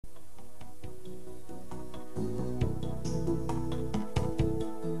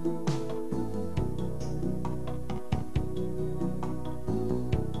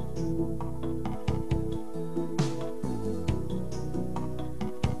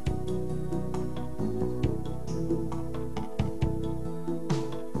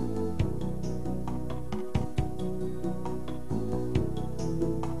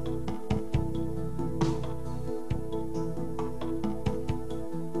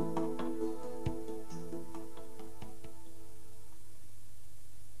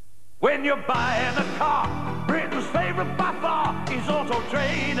When you're buying a car, Britain's favourite by far is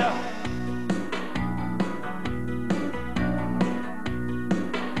Autotrader.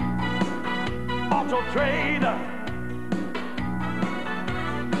 Autotrader.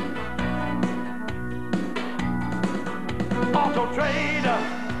 Autotrader.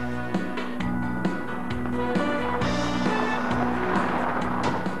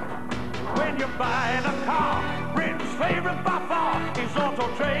 When you're buying a car, Britain's favourite by far is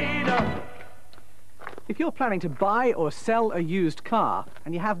Autotrader. If you're planning to buy or sell a used car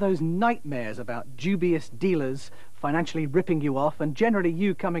and you have those nightmares about dubious dealers financially ripping you off and generally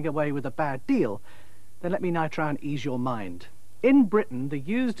you coming away with a bad deal, then let me now try and ease your mind. In Britain, the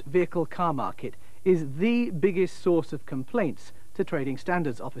used vehicle car market is the biggest source of complaints to trading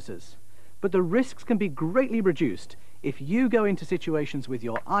standards officers. But the risks can be greatly reduced if you go into situations with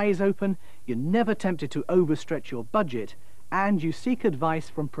your eyes open, you're never tempted to overstretch your budget, and you seek advice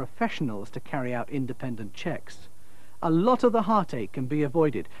from professionals to carry out independent checks. A lot of the heartache can be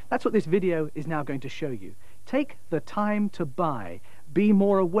avoided. That's what this video is now going to show you. Take the time to buy. Be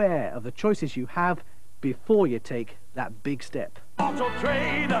more aware of the choices you have before you take that big step.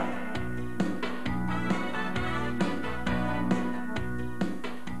 Autotrader.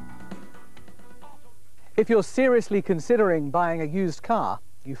 If you're seriously considering buying a used car,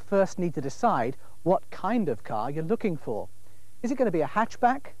 you first need to decide what kind of car you're looking for. Is it going to be a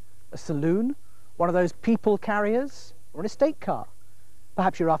hatchback, a saloon, one of those people carriers, or an estate car?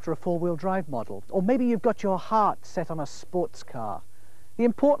 Perhaps you're after a four-wheel drive model, or maybe you've got your heart set on a sports car. The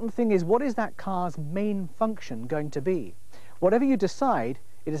important thing is, what is that car's main function going to be? Whatever you decide,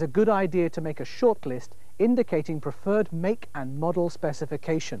 it is a good idea to make a shortlist indicating preferred make and model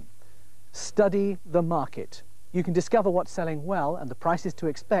specification. Study the market. You can discover what's selling well and the prices to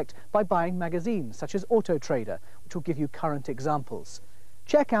expect by buying magazines such as Autotrader, which will give you current examples.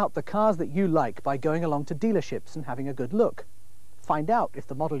 Check out the cars that you like by going along to dealerships and having a good look. Find out if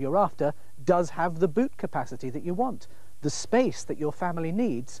the model you're after does have the boot capacity that you want, the space that your family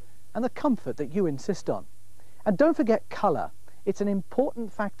needs, and the comfort that you insist on. And don't forget colour. It's an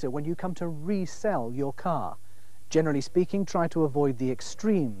important factor when you come to resell your car. Generally speaking, try to avoid the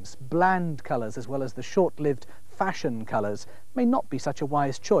extremes. Bland colours as well as the short-lived fashion colours may not be such a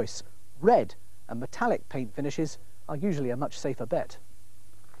wise choice. Red and metallic paint finishes are usually a much safer bet.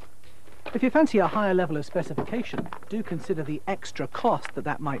 If you fancy a higher level of specification, do consider the extra cost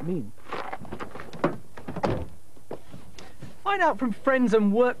that might mean. Find out from friends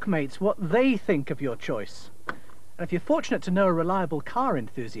and workmates what they think of your choice. And if you're fortunate to know a reliable car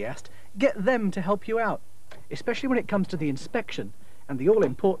enthusiast, get them to help you out, especially when it comes to the inspection and the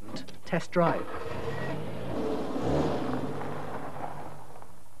all-important test drive.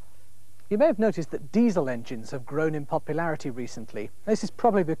 You may have noticed that diesel engines have grown in popularity recently. This is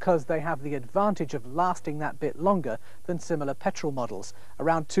probably because they have the advantage of lasting that bit longer than similar petrol models,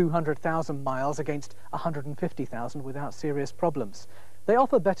 around 200,000 miles against 150,000 without serious problems. They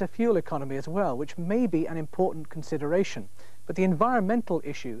offer better fuel economy as well, which may be an important consideration, but the environmental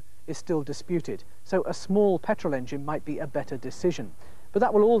issue is still disputed, so a small petrol engine might be a better decision. But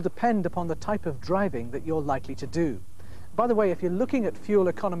that will all depend upon the type of driving that you're likely to do. By the way, if you're looking at fuel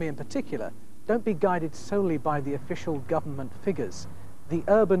economy in particular, don't be guided solely by the official government figures. The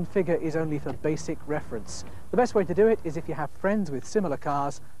urban figure is only for basic reference. The best way to do it is if you have friends with similar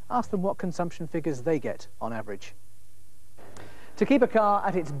cars, ask them what consumption figures they get on average. To keep a car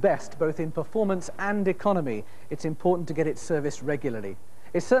at its best, both in performance and economy, it's important to get it serviced regularly.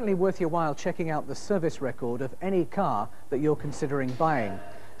 It's certainly worth your while checking out the service record of any car that you're considering buying.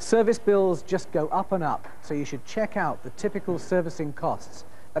 Service bills just go up and up, so you should check out the typical servicing costs.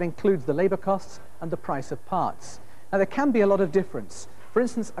 That includes the labour costs and the price of parts. Now, there can be a lot of difference. For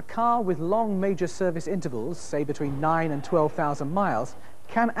instance, a car with long major service intervals, say between 9 and 12,000 miles,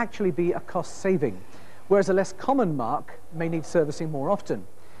 can actually be a cost saving, whereas a less common marque may need servicing more often.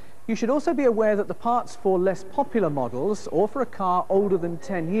 You should also be aware that the parts for less popular models or for a car older than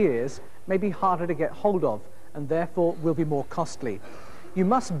 10 years may be harder to get hold of and therefore will be more costly. You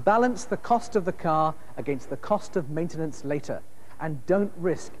must balance the cost of the car against the cost of maintenance later, and don't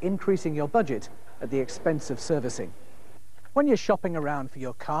risk increasing your budget at the expense of servicing. When you're shopping around for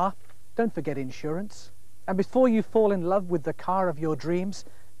your car, don't forget insurance. And before you fall in love with the car of your dreams,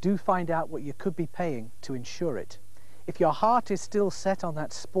 do find out what you could be paying to insure it. If your heart is still set on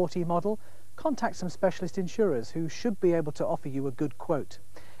that sporty model, contact some specialist insurers who should be able to offer you a good quote.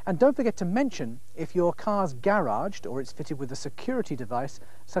 And don't forget to mention if your car's garaged or it's fitted with a security device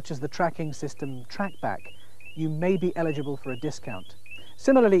such as the tracking system TrackBack, you may be eligible for a discount.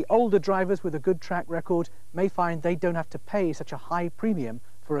 Similarly, older drivers with a good track record may find they don't have to pay such a high premium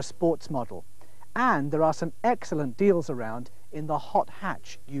for for a sports model. And there are some excellent deals around in the hot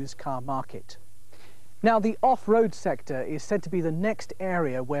hatch used car market. Now, the off-road sector is said to be the next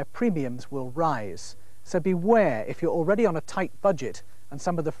area where premiums will rise. So beware if you're already on a tight budget and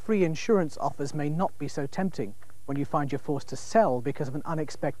some of the free insurance offers may not be so tempting when you find you're forced to sell because of an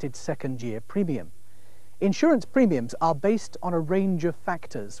unexpected second-year premium. Insurance premiums are based on a range of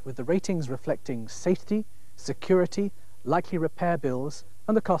factors, with the ratings reflecting safety, security, likely repair bills,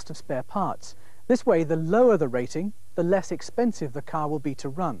 and the cost of spare parts. This way, the lower the rating, the less expensive the car will be to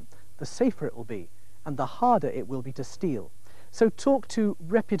run, the safer it will be, and the harder it will be to steal. So talk to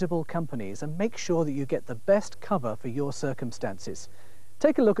reputable companies and make sure that you get the best cover for your circumstances.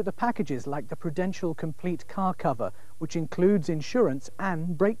 Take a look at the packages like the Prudential Complete Car Cover, which includes insurance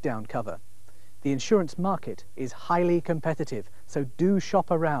and breakdown cover. The insurance market is highly competitive, so do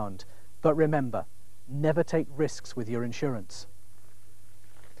shop around. But remember, never take risks with your insurance.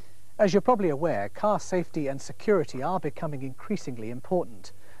 As you're probably aware, car safety and security are becoming increasingly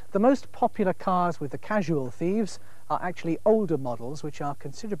important. The most popular cars with the casual thieves are actually older models which are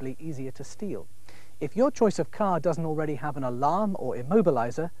considerably easier to steal. If your choice of car doesn't already have an alarm or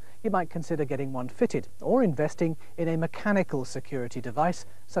immobilizer, you might consider getting one fitted or investing in a mechanical security device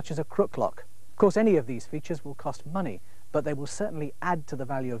such as a crook lock. Of course, any of these features will cost money, but they will certainly add to the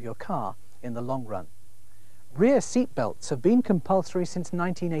value of your car in the long run. Rear seat belts have been compulsory since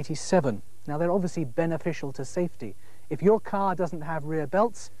 1987. Now, they're obviously beneficial to safety. If your car doesn't have rear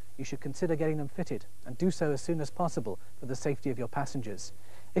belts, you should consider getting them fitted, and do so as soon as possible for the safety of your passengers.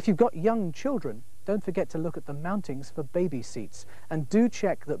 If you've got young children, don't forget to look at the mountings for baby seats, and do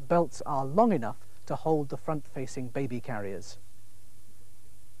check that belts are long enough to hold the front-facing baby carriers.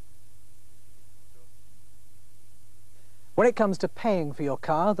 When it comes to paying for your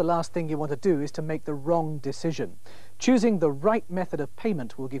car, the last thing you want to do is to make the wrong decision. Choosing the right method of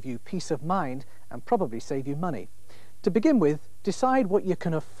payment will give you peace of mind and probably save you money. To begin with, decide what you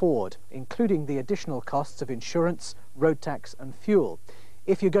can afford, including the additional costs of insurance, road tax and fuel.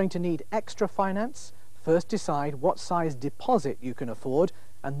 If you're going to need extra finance, first decide what size deposit you can afford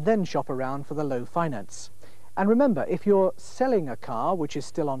and then shop around for the low finance. And remember, if you're selling a car which is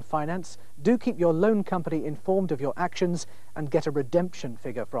still on finance, do keep your loan company informed of your actions and get a redemption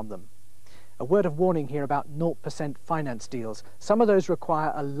figure from them. A word of warning here about 0% finance deals. Some of those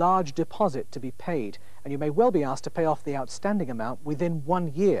require a large deposit to be paid, and you may well be asked to pay off the outstanding amount within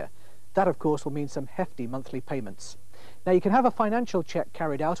 1 year. That, of course, will mean some hefty monthly payments. Now, you can have a financial check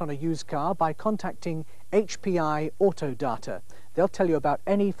carried out on a used car by contacting HPI Autotrader. They'll tell you about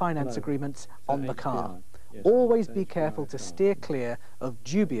any finance agreements on the car. Yes, always be careful to steer clear of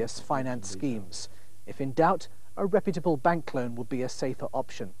dubious finance schemes. If in doubt, a reputable bank loan would be a safer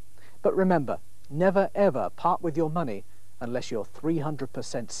option. But remember, never ever part with your money unless you're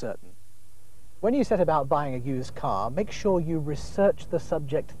 300% certain. When you set about buying a used car, make sure you research the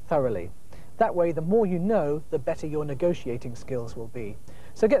subject thoroughly. That way, the more you know, the better your negotiating skills will be.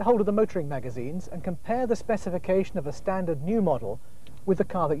 So get hold of the motoring magazines and compare the specification of a standard new model with the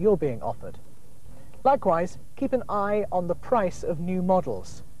car that you're being offered. Likewise, keep an eye on the price of new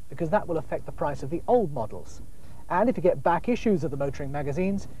models, because that will affect the price of the old models. And if you get back issues of the motoring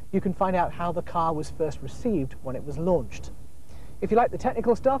magazines, you can find out how the car was first received when it was launched. If you like the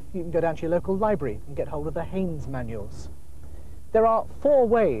technical stuff, you can go down to your local library and get hold of the Haynes manuals. There are 4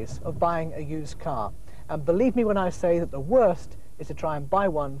 ways of buying a used car, and believe me when I say that the worst is to try and buy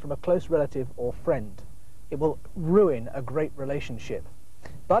one from a close relative or friend. It will ruin a great relationship.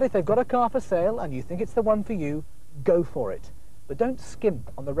 But if they've got a car for sale and you think it's the one for you, go for it. But don't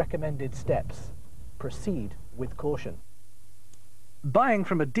skimp on the recommended steps. Proceed with caution. Buying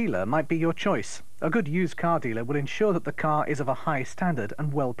from a dealer might be your choice. A good used car dealer will ensure that the car is of a high standard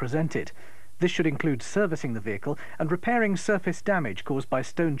and well presented. This should include servicing the vehicle and repairing surface damage caused by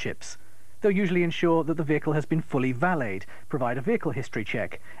stone chips. They'll usually ensure that the vehicle has been fully valeted, provide a vehicle history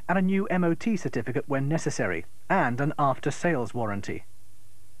check, and a new MOT certificate when necessary, and an after-sales warranty.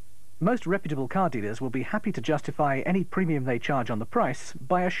 Most reputable car dealers will be happy to justify any premium they charge on the price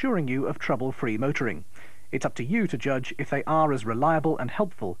by assuring you of trouble-free motoring. It's up to you to judge if they are as reliable and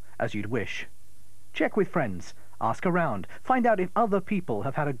helpful as you'd wish. Check with friends, ask around, find out if other people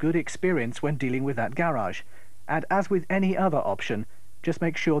have had a good experience when dealing with that garage. And as with any other option, just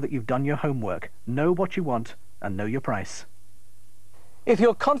make sure that you've done your homework, know what you want, and know your price. If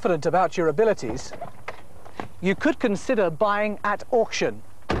you're confident about your abilities, you could consider buying at auction.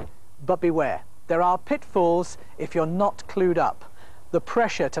 But beware, there are pitfalls if you're not clued up. The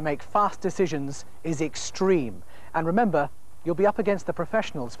pressure to make fast decisions is extreme. And remember, you'll be up against the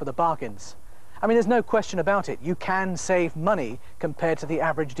professionals for the bargains. I mean, there's no question about it. You can save money compared to the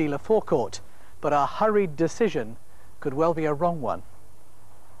average dealer forecourt, but a hurried decision could well be a wrong one.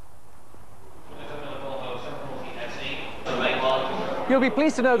 You'll be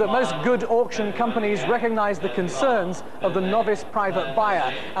pleased to know that most good auction companies recognize the concerns of the novice private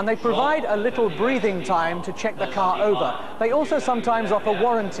buyer, and they provide a little breathing time to check the car over. They also sometimes offer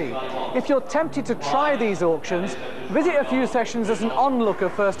warranty. If you're tempted to try these auctions, visit a few sessions as an onlooker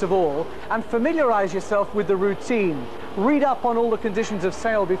first of all, and familiarize yourself with the routine. Read up on all the conditions of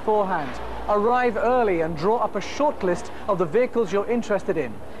sale beforehand. Arrive early and draw up a short list of the vehicles you're interested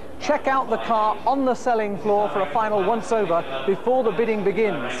in. Check out the car on the selling floor for a final once-over before the bidding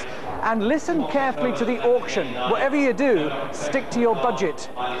begins. And listen carefully to the auction. Whatever you do, stick to your budget.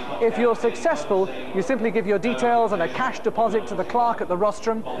 If you're successful, you simply give your details and a cash deposit to the clerk at the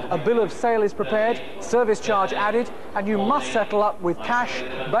rostrum, a bill of sale is prepared, service charge added, and you must settle up with cash,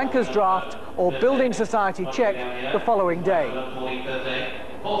 banker's draft, or building society check the following day.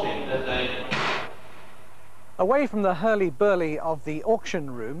 Away from the hurly-burly of the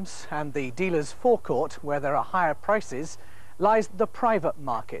auction rooms and the dealer's forecourt, where there are higher prices, lies the private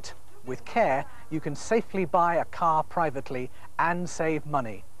market. With care, you can safely buy a car privately and save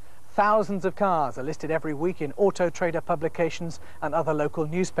money. Thousands of cars are listed every week in Autotrader publications and other local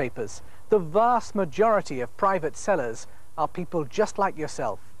newspapers. The vast majority of private sellers are people just like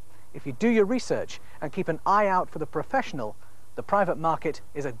yourself. If you do your research and keep an eye out for the professional, the private market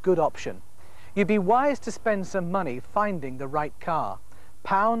is a good option. You'd be wise to spend some money finding the right car.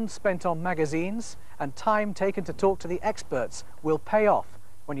 Pounds spent on magazines and time taken to talk to the experts will pay off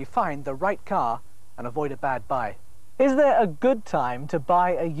when you find the right car and avoid a bad buy. Is there a good time to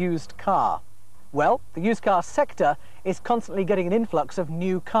buy a used car? Well, the used car sector is constantly getting an influx of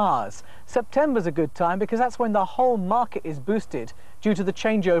new cars. September's a good time because that's when the whole market is boosted due to the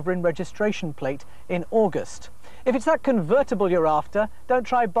changeover in registration plate in August. If it's that convertible you're after, don't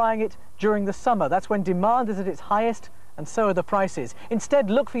try buying it during the summer. That's when demand is at its highest and so are the prices. Instead,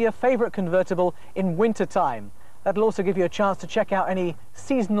 look for your favourite convertible in winter time. That'll also give you a chance to check out any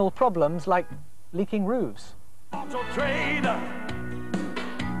seasonal problems like leaking roofs. Autotrader.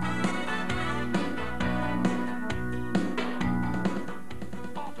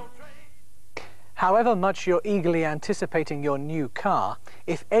 However much you're eagerly anticipating your new car,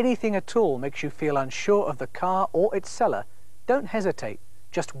 if anything at all makes you feel unsure of the car or its seller, don't hesitate,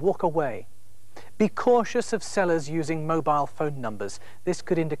 just walk away. Be cautious of sellers using mobile phone numbers. This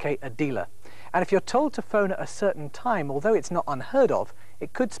could indicate a dealer. And if you're told to phone at a certain time, although it's not unheard of,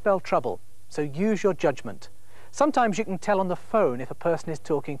 it could spell trouble. So use your judgment. Sometimes you can tell on the phone if a person is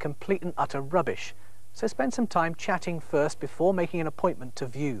talking complete and utter rubbish. So spend some time chatting first before making an appointment to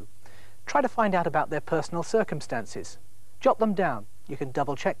view. Try to find out about their personal circumstances. Jot them down. You can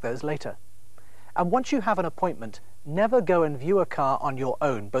double-check those later. And once you have an appointment, never go and view a car on your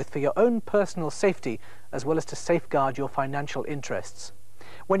own, both for your own personal safety as well as to safeguard your financial interests.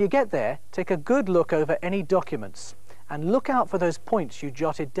 When you get there, take a good look over any documents and look out for those points you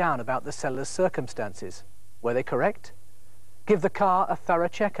jotted down about the seller's circumstances. Were they correct? Give the car a thorough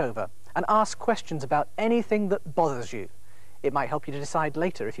check over and ask questions about anything that bothers you. It might help you to decide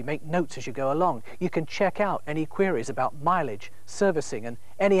later if you make notes as you go along. You can check out any queries about mileage, servicing and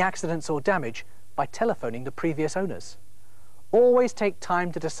any accidents or damage by telephoning the previous owners. Always take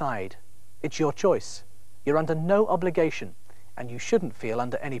time to decide. It's your choice. You're under no obligation and you shouldn't feel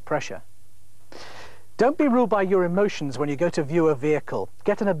under any pressure. Don't be ruled by your emotions when you go to view a vehicle.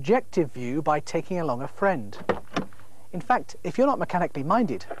 Get an objective view by taking along a friend. In fact, if you're not mechanically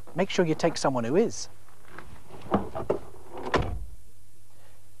minded, make sure you take someone who is.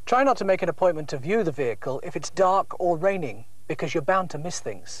 Try not to make an appointment to view the vehicle if it's dark or raining, because you're bound to miss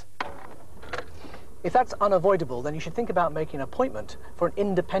things. If that's unavoidable, then you should think about making an appointment for an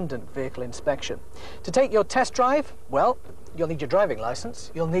independent vehicle inspection. To take your test drive, well, you'll need your driving license,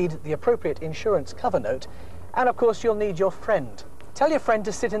 you'll need the appropriate insurance cover note, and of course you'll need your friend. Tell your friend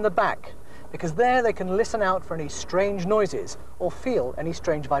to sit in the back, because there they can listen out for any strange noises or feel any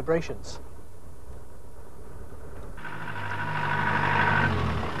strange vibrations.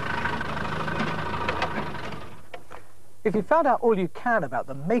 If you've found out all you can about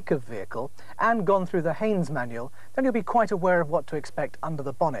the make of vehicle and gone through the Haynes manual, then you'll be quite aware of what to expect under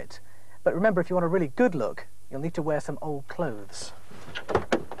the bonnet. But remember, if you want a really good look, you'll need to wear some old clothes.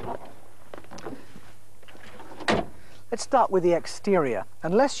 Let's start with the exterior.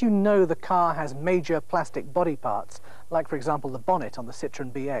 Unless you know the car has major plastic body parts, like for example the bonnet on the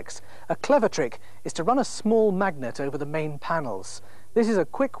Citroën BX, a clever trick is to run a small magnet over the main panels. This is a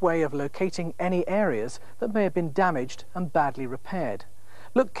quick way of locating any areas that may have been damaged and badly repaired.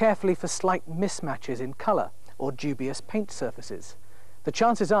 Look carefully for slight mismatches in colour or dubious paint surfaces. The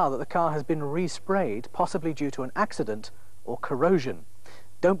chances are that the car has been resprayed, possibly due to an accident or corrosion.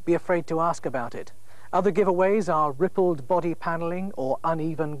 Don't be afraid to ask about it. Other giveaways are rippled body panelling or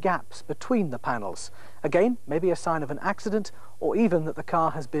uneven gaps between the panels. Again, maybe a sign of an accident or even that the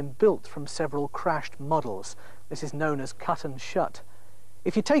car has been built from several crashed models. This is known as cut and shut.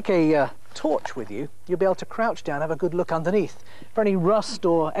 If you take a torch with you, you'll be able to crouch down and have a good look underneath for any rust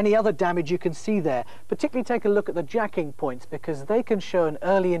or any other damage you can see there. Particularly take a look at the jacking points because they can show an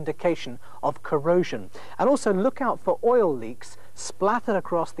early indication of corrosion. And also look out for oil leaks splattered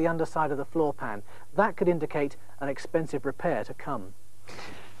across the underside of the floor pan. That could indicate an expensive repair to come.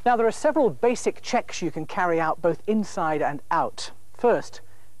 Now, there are several basic checks you can carry out both inside and out. First,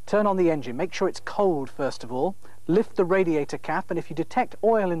 turn on the engine. Make sure it's cold first of all. Lift the radiator cap, and if you detect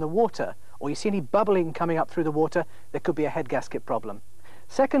oil in the water or you see any bubbling coming up through the water, there could be a head gasket problem.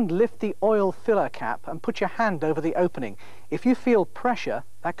 Second, lift the oil filler cap and put your hand over the opening. If you feel pressure,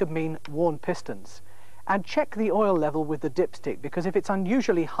 that could mean worn pistons. And check the oil level with the dipstick, because if it's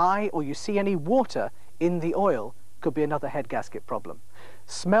unusually high or you see any water in the oil, it could be another head gasket problem.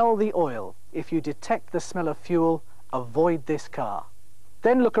 Smell the oil. If you detect the smell of fuel, avoid this car.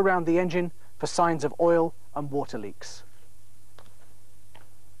 Then look around the engine for signs of oil and water leaks.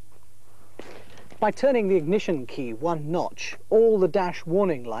 By turning the ignition key one notch, all the dash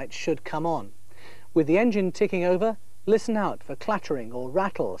warning lights should come on. With the engine ticking over, listen out for clattering or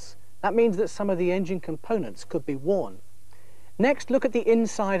rattles. That means that some of the engine components could be worn. Next, look at the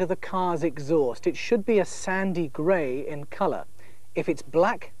inside of the car's exhaust. It should be a sandy grey in colour. If it's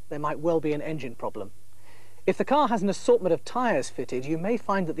black, there might well be an engine problem. If the car has an assortment of tyres fitted, you may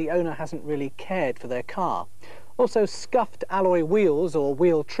find that the owner hasn't really cared for their car. Also, scuffed alloy wheels or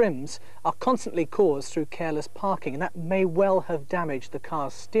wheel trims are constantly caused through careless parking, and that may well have damaged the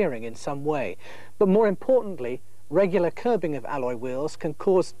car's steering in some way. But more importantly, regular curbing of alloy wheels can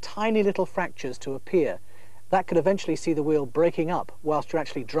cause tiny little fractures to appear. That could eventually see the wheel breaking up whilst you're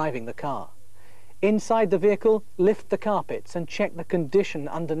actually driving the car. Inside the vehicle, lift the carpets and check the condition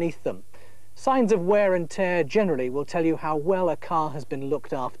underneath them. Signs of wear and tear generally will tell you how well a car has been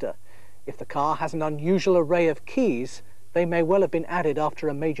looked after. If the car has an unusual array of keys, they may well have been added after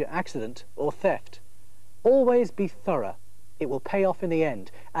a major accident or theft. Always be thorough. It will pay off in the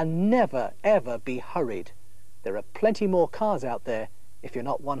end, and never ever be hurried. There are plenty more cars out there if you're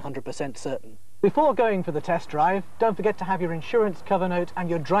not 100% certain. Before going for the test drive, don't forget to have your insurance cover note and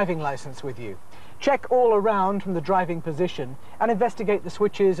your driving license with you. Check all around from the driving position and investigate the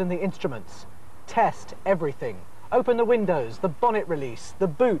switches and the instruments. Test everything. Open the windows, the bonnet release, the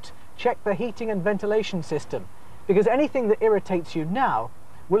boot. Check the heating and ventilation system, because anything that irritates you now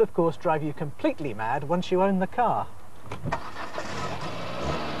will of course drive you completely mad once you own the car.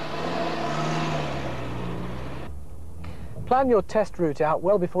 Plan your test route out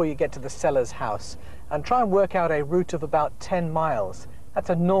well before you get to the seller's house and try and work out a route of about 10 miles. That's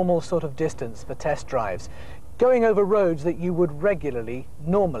a normal sort of distance for test drives, going over roads that you would regularly,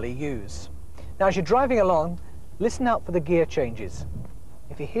 normally use. Now, as you're driving along, listen out for the gear changes.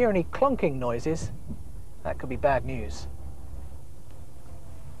 If you hear any clunking noises, that could be bad news.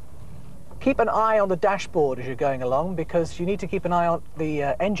 Keep an eye on the dashboard as you're going along, because you need to keep an eye on the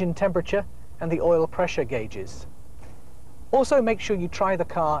engine temperature and the oil pressure gauges. Also, make sure you try the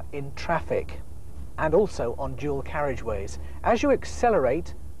car in traffic and also on dual carriageways. As you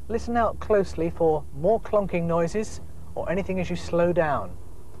accelerate, listen out closely for more clunking noises or anything as you slow down.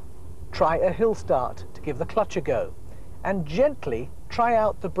 Try a hill start to give the clutch a go, and gently try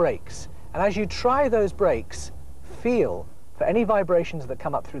out the brakes. And as you try those brakes, feel for any vibrations that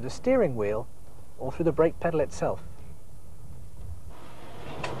come up through the steering wheel or through the brake pedal itself.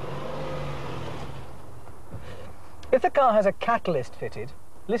 If the car has a catalyst fitted,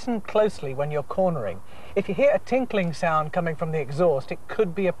 listen closely when you're cornering. If you hear a tinkling sound coming from the exhaust, it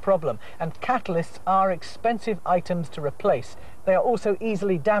could be a problem, and catalysts are expensive items to replace. They are also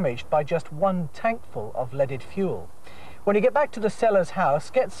easily damaged by just one tankful of leaded fuel. When you get back to the seller's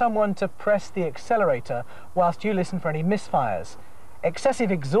house, get someone to press the accelerator whilst you listen for any misfires. Excessive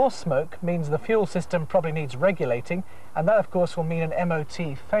exhaust smoke means the fuel system probably needs regulating, and that of course will mean an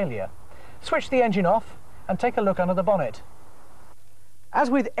MOT failure. Switch the engine off and take a look under the bonnet. As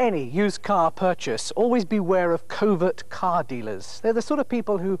with any used car purchase, always beware of covert car dealers. They're the sort of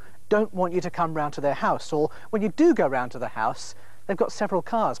people who don't want you to come round to their house, or when you do go round to the house, they've got several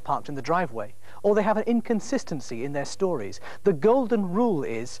cars parked in the driveway, or they have an inconsistency in their stories. The golden rule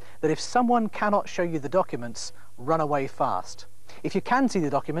is that if someone cannot show you the documents, run away fast. If you can see the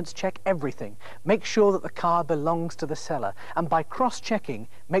documents, check everything. Make sure that the car belongs to the seller, and by cross-checking,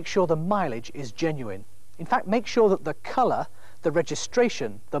 make sure the mileage is genuine. In fact, make sure that the colour, the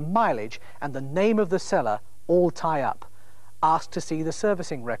registration, the mileage, and the name of the seller all tie up. Ask to see the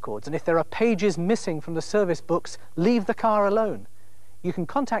servicing records, and if there are pages missing from the service books, leave the car alone. You can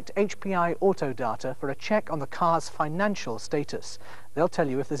contact HPI Autodata for a check on the car's financial status. They'll tell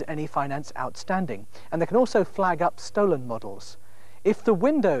you if there's any finance outstanding, and they can also flag up stolen models. If the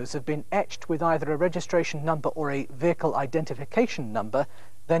windows have been etched with either a registration number or a vehicle identification number,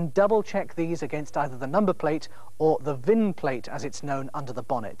 then double check these against either the number plate or the VIN plate as it's known under the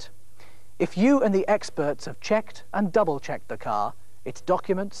bonnet. If you and the experts have checked and double checked the car, its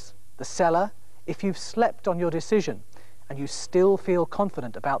documents, the seller, if you've slept on your decision and you still feel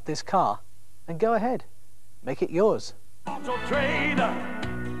confident about this car, then go ahead, make it yours. Autotrader.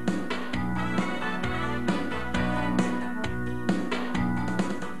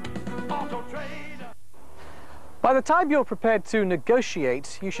 By the time you're prepared to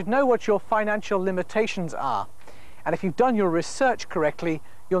negotiate, you should know what your financial limitations are. And if you've done your research correctly,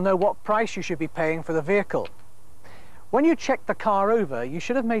 you'll know what price you should be paying for the vehicle. When you check the car over, you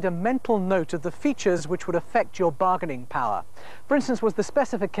should have made a mental note of the features which would affect your bargaining power. For instance, was the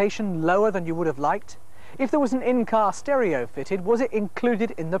specification lower than you would have liked? If there was an in-car stereo fitted, was it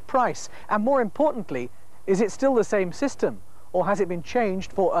included in the price? And more importantly, is it still the same system, or has it been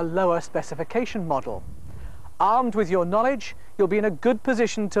changed for a lower specification model? Armed with your knowledge, you'll be in a good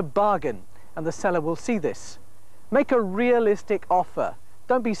position to bargain, and the seller will see this. Make a realistic offer.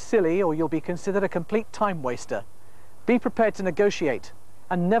 Don't be silly or you'll be considered a complete time waster. Be prepared to negotiate,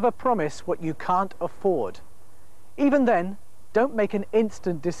 and never promise what you can't afford. Even then, don't make an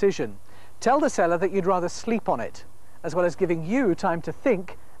instant decision. Tell the seller that you'd rather sleep on it. As well as giving you time to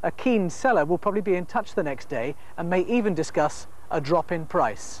think, a keen seller will probably be in touch the next day and may even discuss a drop in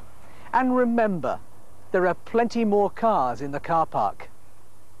price. And remember, there are plenty more cars in the car park.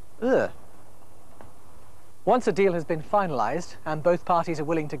 Ugh. Once a deal has been finalised and both parties are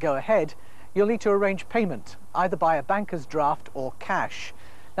willing to go ahead, you'll need to arrange payment, either by a banker's draft or cash.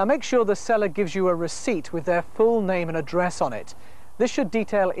 Now make sure the seller gives you a receipt with their full name and address on it. This should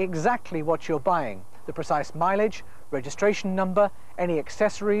detail exactly what you're buying, the precise mileage, registration number, any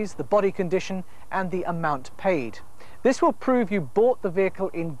accessories, the body condition, and the amount paid. This will prove you bought the vehicle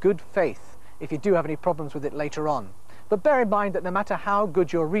in good faith if you do have any problems with it later on. But bear in mind that no matter how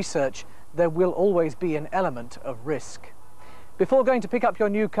good your research, there will always be an element of risk. Before going to pick up your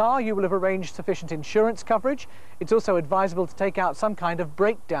new car, you will have arranged sufficient insurance coverage. It's also advisable to take out some kind of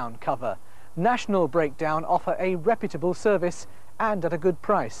breakdown cover. National Breakdown offer a reputable service and at a good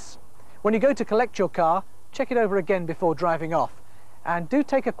price. When you go to collect your car, check it over again before driving off. And do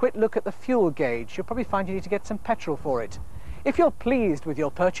take a quick look at the fuel gauge. You'll probably find you need to get some petrol for it. If you're pleased with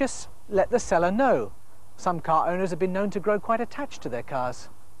your purchase, let the seller know. Some car owners have been known to grow quite attached to their cars.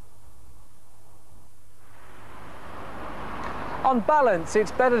 On balance,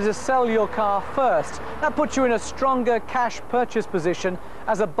 it's better to sell your car first. That puts you in a stronger cash purchase position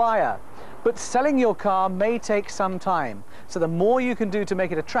as a buyer. But selling your car may take some time, so the more you can do to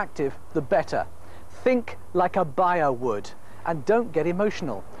make it attractive, the better. Think like a buyer would, and don't get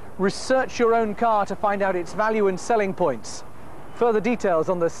emotional. Research your own car to find out its value and selling points. Further details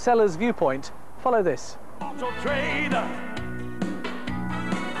on the seller's viewpoint follow this. Autotrader.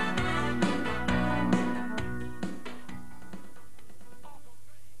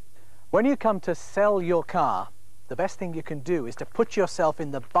 When you come to sell your car, the best thing you can do is to put yourself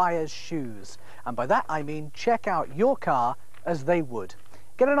in the buyer's shoes. And by that I mean check out your car as they would.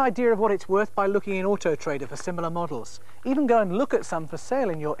 Get an idea of what it's worth by looking in Autotrader for similar models. Even go and look at some for sale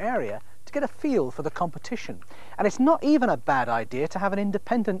in your area to get a feel for the competition. And it's not even a bad idea to have an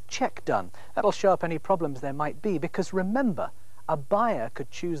independent check done. That'll show up any problems there might be, because remember, a buyer could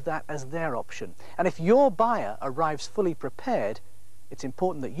choose that as their option. And if your buyer arrives fully prepared, it's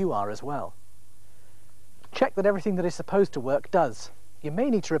important that you are as well. Check that everything that is supposed to work does. You may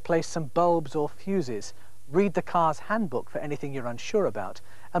need to replace some bulbs or fuses. Read the car's handbook for anything you're unsure about,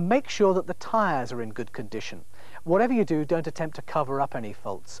 and make sure that the tyres are in good condition. Whatever you do, don't attempt to cover up any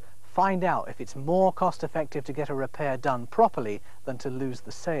faults. Find out if it's more cost-effective to get a repair done properly than to lose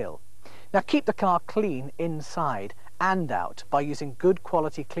the sale. Now keep the car clean inside and out by using good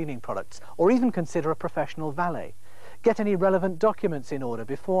quality cleaning products, or even consider a professional valet. Get any relevant documents in order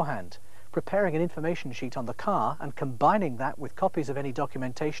beforehand. Preparing an information sheet on the car and combining that with copies of any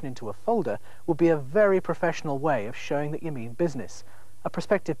documentation into a folder would be a very professional way of showing that you mean business. A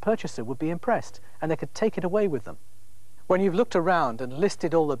prospective purchaser would be impressed, and they could take it away with them. When you've looked around and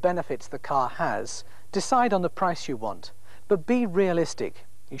listed all the benefits the car has, decide on the price you want. But be realistic.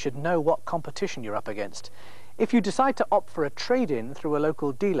 You should know what competition you're up against. If you decide to opt for a trade-in through a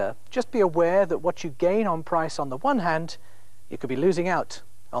local dealer, just be aware that what you gain on price on the one hand, you could be losing out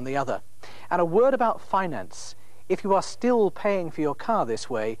on the other. And a word about finance. If you are still paying for your car this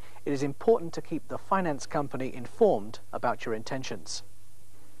way, it is important to keep the finance company informed about your intentions.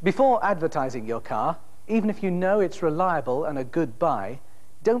 Before advertising your car, even if you know it's reliable and a good buy,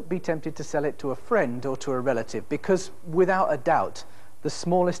 don't be tempted to sell it to a friend or to a relative, because without a doubt, the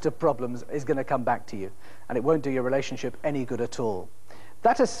smallest of problems is going to come back to you, and it won't do your relationship any good at all.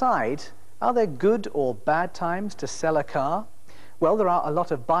 That aside, are there good or bad times to sell a car? Well, there are a lot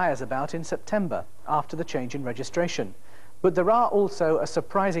of buyers about in September, after the change in registration. But there are also a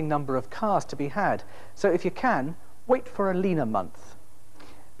surprising number of cars to be had, so if you can, wait for a leaner month.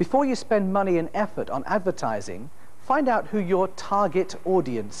 Before you spend money and effort on advertising, find out who your target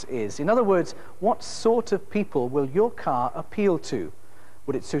audience is. In other words, what sort of people will your car appeal to?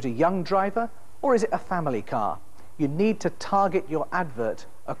 Would it suit a young driver, or is it a family car? You need to target your advert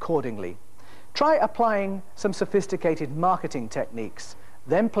accordingly. Try applying some sophisticated marketing techniques.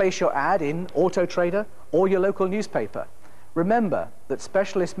 Then place your ad in Autotrader or your local newspaper. Remember that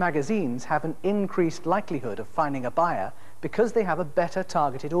specialist magazines have an increased likelihood of finding a buyer because they have a better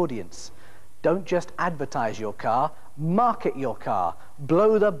targeted audience. Don't just advertise your car, market your car.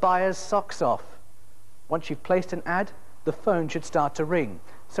 Blow the buyer's socks off. Once you've placed an ad, the phone should start to ring.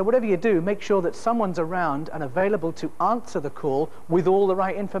 So whatever you do, make sure that someone's around and available to answer the call with all the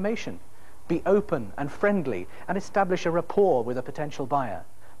right information. Be open and friendly and establish a rapport with a potential buyer.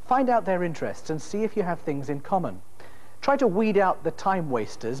 Find out their interests and see if you have things in common. Try to weed out the time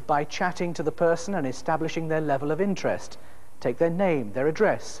wasters by chatting to the person and establishing their level of interest. Take their name, their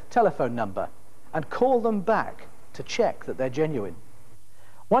address, telephone number, and call them back to check that they're genuine.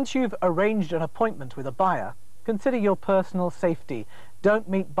 Once you've arranged an appointment with a buyer, consider your personal safety. Don't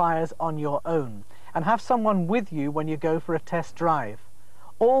meet buyers on your own, and have someone with you when you go for a test drive.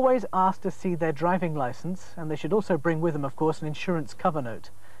 Always ask to see their driving license, and they should also bring with them, of course, an insurance cover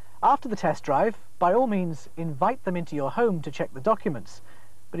note. After the test drive, by all means, invite them into your home to check the documents.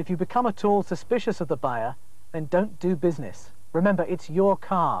 But if you become at all suspicious of the buyer, then don't do business. Remember, it's your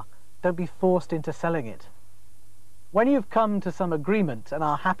car. Don't be forced into selling it. When you've come to some agreement and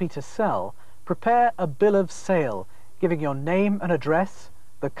are happy to sell, prepare a bill of sale, giving your name and address,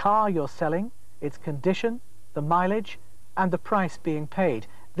 the car you're selling, its condition, the mileage, and the price being paid.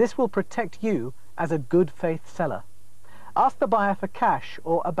 This will protect you as a good faith seller. Ask the buyer for cash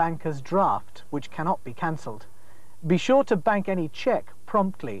or a banker's draft, which cannot be cancelled. Be sure to bank any cheque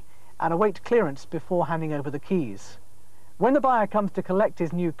promptly and await clearance before handing over the keys. When the buyer comes to collect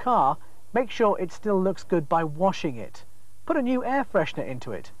his new car, make sure it still looks good by washing it. Put a new air freshener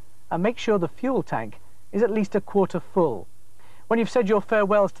into it and make sure the fuel tank is at least a quarter full. When you've said your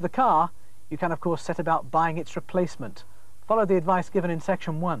farewells to the car, you can of course set about buying its replacement. Follow the advice given in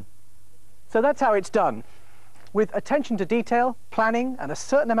section 1. So that's how it's done. With attention to detail, planning and a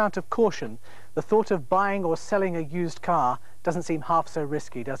certain amount of caution, the thought of buying or selling a used car doesn't seem half so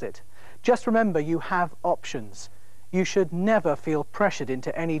risky, does it? Just remember, you have options. You should never feel pressured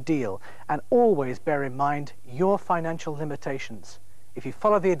into any deal, and always bear in mind your financial limitations. If you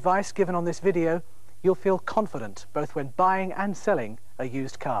follow the advice given on this video, you'll feel confident both when buying and selling a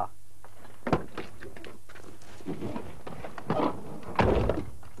used car.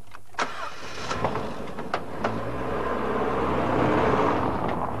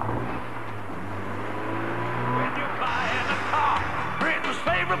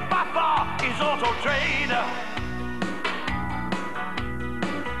 Autotrader.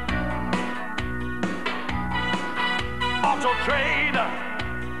 Autotrader.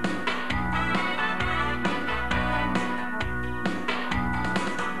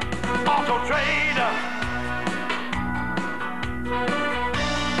 Autotrader.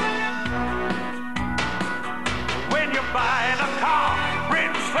 When you're buying a car,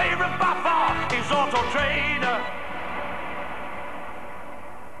 Britain's favorite by far is Autotrader.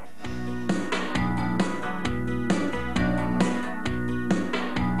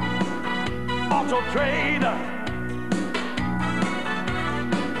 Autotrader.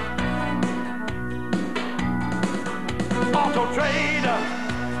 Autotrader.